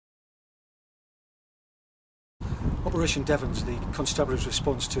Operation Devon's the constabulary's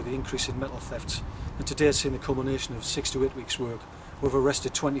response to the increase in metal thefts, and today has seen the culmination of 6 to 8 weeks' work. We've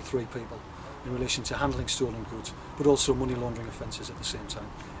arrested 23 people in relation to handling stolen goods, but also money laundering offences at the same time.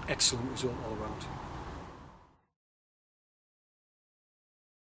 Excellent result all round.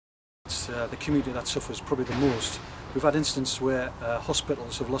 It's the community that suffers probably the most. We've had instances where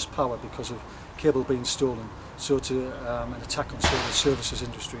hospitals have lost power because of cable being stolen, so to an attack on the services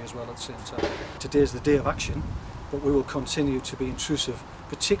industry as well at the same time. Today is the day of action, but we will continue to be intrusive,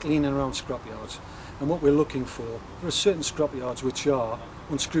 particularly in and around scrapyards. And what we're looking for, there are certain scrapyards which are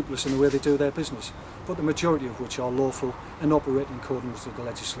unscrupulous in the way they do their business, but the majority of which are lawful and operate in accordance with the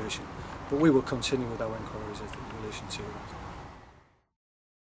legislation. But we will continue with our inquiries in relation to that.